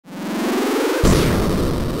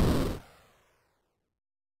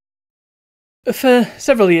For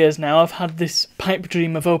several years now, I've had this pipe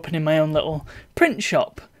dream of opening my own little print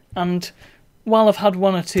shop, and while I've had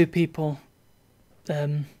one or two people,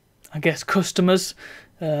 I guess customers,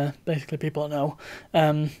 basically people I know,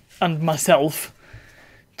 and myself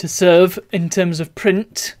to serve in terms of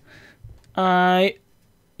print, the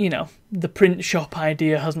print shop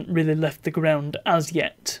idea hasn't really left the ground as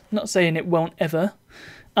yet. Not saying it won't ever.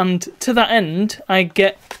 And to that end, I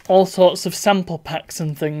get all sorts of sample packs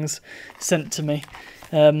and things sent to me.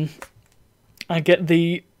 I get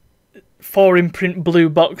the 4-in-print blue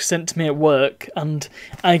box sent to me at work, and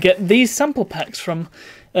I get these sample packs from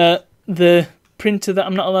the printer that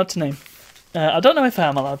I'm not allowed to name. I don't know if I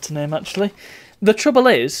am allowed to name, actually. The trouble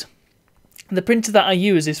is, the printer that I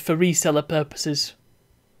use is for reseller purposes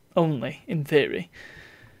only, in theory.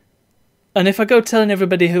 And if I go telling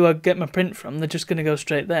everybody who I get my print from, they're just going to go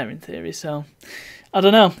straight there, in theory. So, I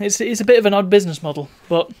don't know. It's a bit of an odd business model.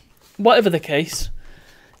 But whatever the case,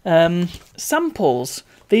 samples.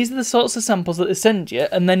 These are the sorts of samples that they send you.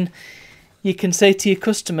 And then you can say to your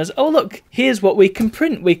customers, oh, look, here's what we can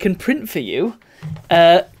print. We can print for you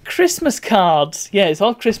Christmas cards. Yeah, it's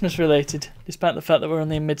all Christmas related, despite the fact that we're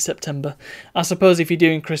only in mid-September. I suppose if you're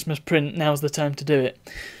doing Christmas print, now's the time to do it.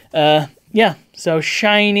 Yeah, so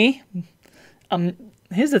shiny.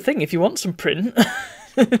 Here's the thing, if you want some print,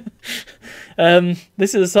 this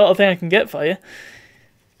is the sort of thing I can get for you.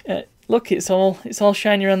 Look, it's all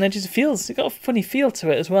shiny around the edges. It's got a funny feel to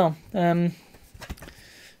it as well.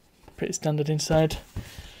 Pretty standard inside.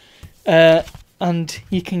 And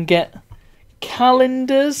you can get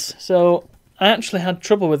calendars. So I actually had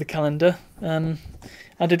trouble with the calendar. I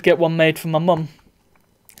did get one made for my mum,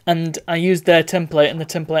 and I used their template, and the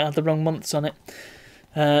template had the wrong months on it.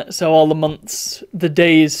 So all the months, the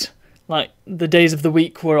days of the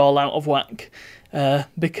week were all out of whack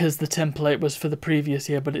because the template was for the previous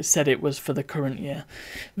year, but it said it was for the current year.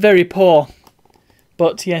 Very poor.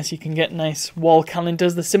 But yes, you can get nice wall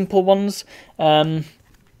calendars, the simple ones. And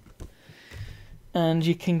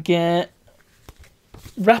you can get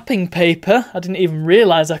wrapping paper. I didn't even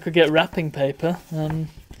realise I could get wrapping paper.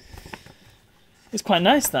 It's quite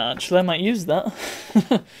nice, that, actually. I might use that.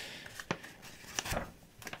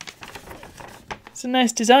 It's a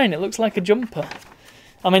nice design. It looks like a jumper.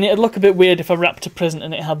 I mean, it'd look a bit weird if I wrapped a present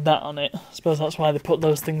and it had that on it. I suppose that's why they put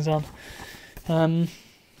those things on.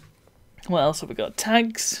 What else have we got?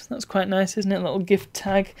 Tags. That's quite nice, isn't it? A little gift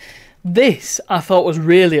tag. This I thought was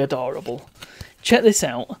really adorable. Check this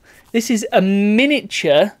out. This is a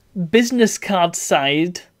miniature business card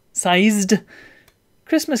sized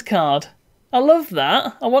Christmas card. I love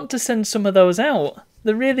that. I want to send some of those out.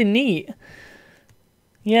 They're really neat.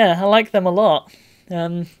 Yeah, I like them a lot.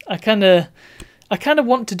 I kind of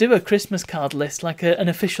want to do a Christmas card list, like an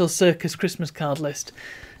official circus Christmas card list.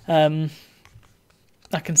 I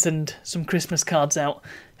can send some Christmas cards out.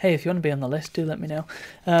 Hey, if you want to be on the list, do let me know.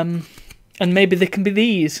 And maybe they can be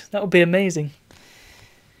these. That would be amazing.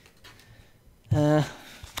 So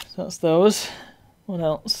that's those. What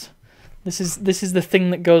else? This is the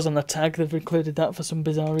thing that goes on the tag. They've included that for some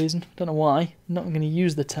bizarre reason. Don't know why. I'm not going to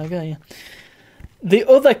use the tag, are you? The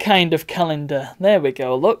other kind of calendar. There we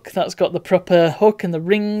go. Look, that's got the proper hook and the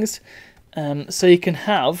rings. So you can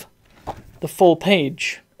have the full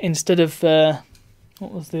page instead of...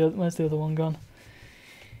 where's the other one gone?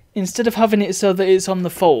 Instead of having it so that it's on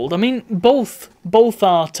the fold. I mean, both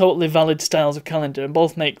are totally valid styles of calendar, and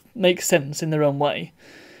both make sense in their own way.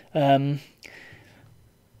 Have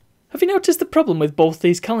you noticed the problem with both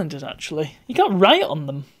these calendars, actually? You can't write on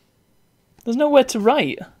them. There's nowhere to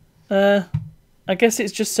write. I guess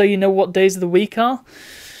it's just so you know what days of the week are.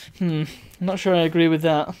 I'm not sure I agree with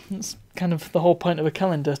that. It's kind of the whole point of a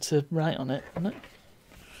calendar, to write on it, isn't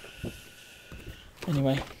it?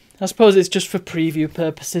 Anyway, I suppose it's just for preview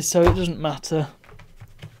purposes, so it doesn't matter.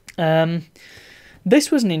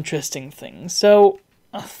 This was an interesting thing. So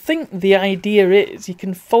I think the idea is you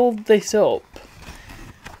can fold this up.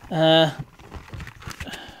 I'm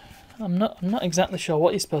not exactly sure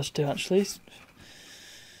what you're supposed to do, actually.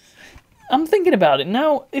 I'm thinking about it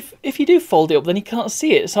now. If you do fold it up, then you can't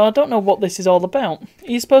see it, so I don't know what this is all about.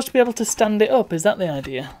 Are you supposed to be able to stand it up? Is that the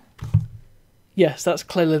idea? Yes, that's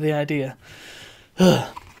clearly the idea.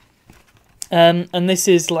 And this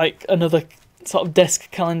is like another sort of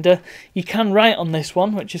desk calendar. You can write on this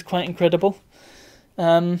one, which is quite incredible.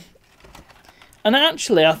 And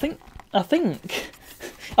actually, I think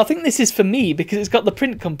this is for me because it's got the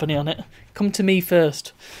print company on it. Come to me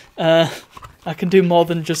first. I can do more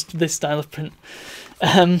than just this style of print.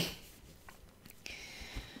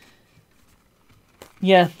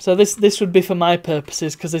 yeah, so this would be for my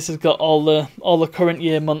purposes, because this has got all the current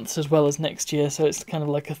year months as well as next year, so it's kind of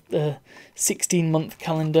like a 16-month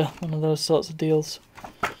calendar, one of those sorts of deals.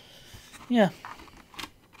 Yeah,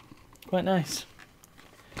 quite nice.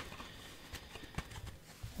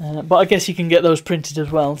 But I guess you can get those printed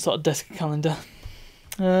as well, sort of desk calendar.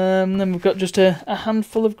 Then we've got just a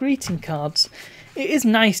handful of greeting cards. It is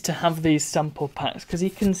nice to have these sample packs, because you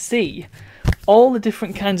can see all the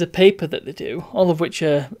different kinds of paper that they do, all of which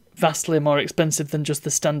are vastly more expensive than just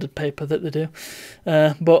the standard paper that they do.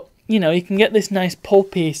 But, you know, you can get this nice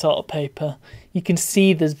pulpy sort of paper. You can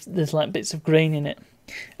see there's like bits of grain in it.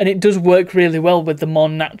 And it does work really well with the more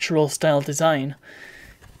natural style design.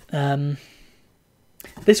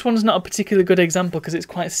 This one's not a particularly good example because it's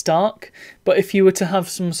quite stark, but if you were to have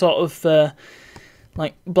some sort of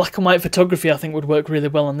like black and white photography, I think would work really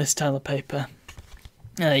well on this style of paper.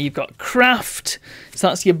 You've got craft, so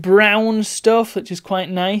that's your brown stuff, which is quite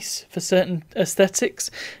nice for certain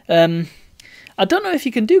aesthetics. I don't know if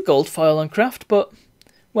you can do gold foil on craft, but,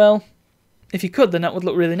 well, if you could, then that would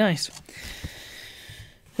look really nice.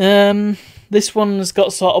 This one's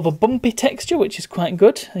got sort of a bumpy texture, which is quite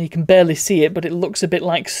good. You can barely see it, but it looks a bit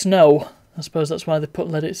like snow. I suppose that's why they put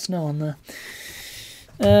Let It Snow on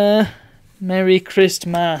there. Merry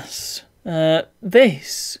Christmas.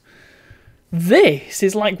 This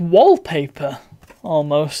is like wallpaper,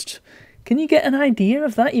 almost. Can you get an idea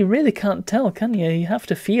of that? You really can't tell, can you? You have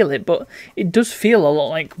to feel it, but it does feel a lot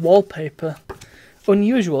like wallpaper.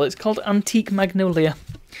 Unusual. It's called Antique Magnolia.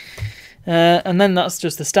 And then that's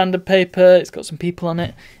just the standard paper. It's got some people on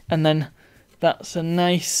it. And then that's a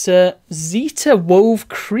nice Zeta Wove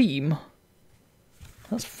Cream.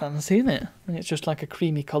 That's fancy, isn't it? And it's just like a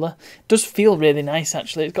creamy colour. It does feel really nice,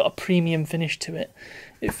 actually. It's got a premium finish to it.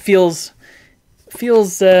 It feels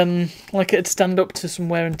like it'd stand up to some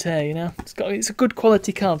wear and tear, you know? It's a good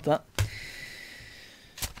quality card, that.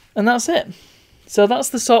 And that's it. So that's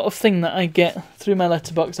the sort of thing that I get through my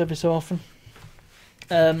letterbox every so often.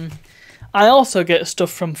 I also get stuff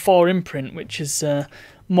from 4imprint, which is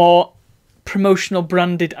more promotional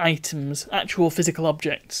branded items, actual physical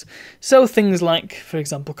objects. So things like, for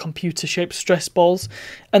example, computer-shaped stress balls.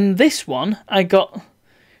 And this one I got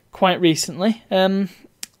quite recently.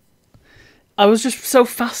 I was just so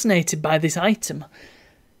fascinated by this item.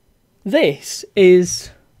 This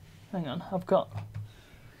is... Hang on, I've got...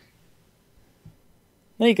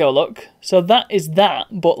 There you go, look. So that is that,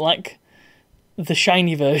 but like the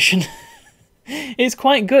shiny version. It's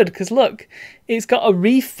quite good because look, it's got a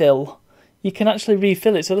refill. You can actually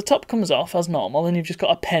refill it. So the top comes off as normal and you've just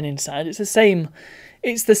got a pen inside. It's the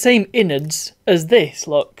same innards as this,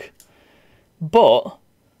 look. But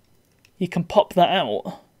you can pop that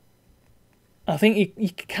out. I think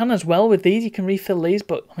you can as well with these. You can refill these,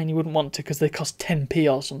 but I mean you wouldn't want to because they cost 10p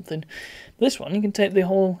or something. This one, you can take the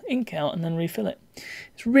whole ink out and then refill it.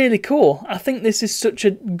 It's really cool. I think this is such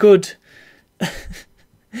a good...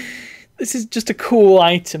 This is just a cool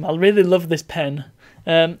item. I really love this pen.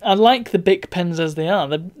 I like the Bic pens as they are.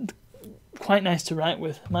 They're quite nice to write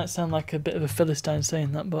with. Might sound like a bit of a Philistine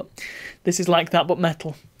saying that, but this is like that but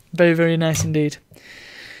metal. Very, very nice indeed.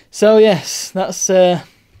 So yes, that's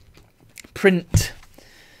print.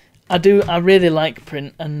 I really like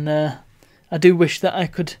print, and I do wish that I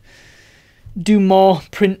could do more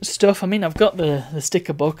print stuff. I mean, I've got the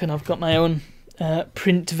sticker book and I've got my own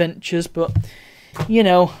print ventures, but you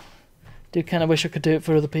know, do kind of wish I could do it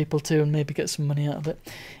for other people too and maybe get some money out of it.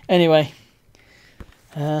 Anyway,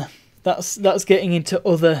 that's getting into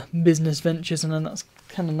other business ventures, and then that's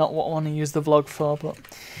kind of not what I want to use the vlog for, but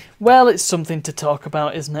well, it's something to talk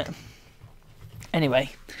about, isn't it?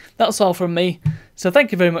 Anyway, that's all from me. So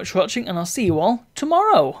thank you very much for watching, and I'll see you all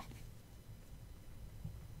tomorrow.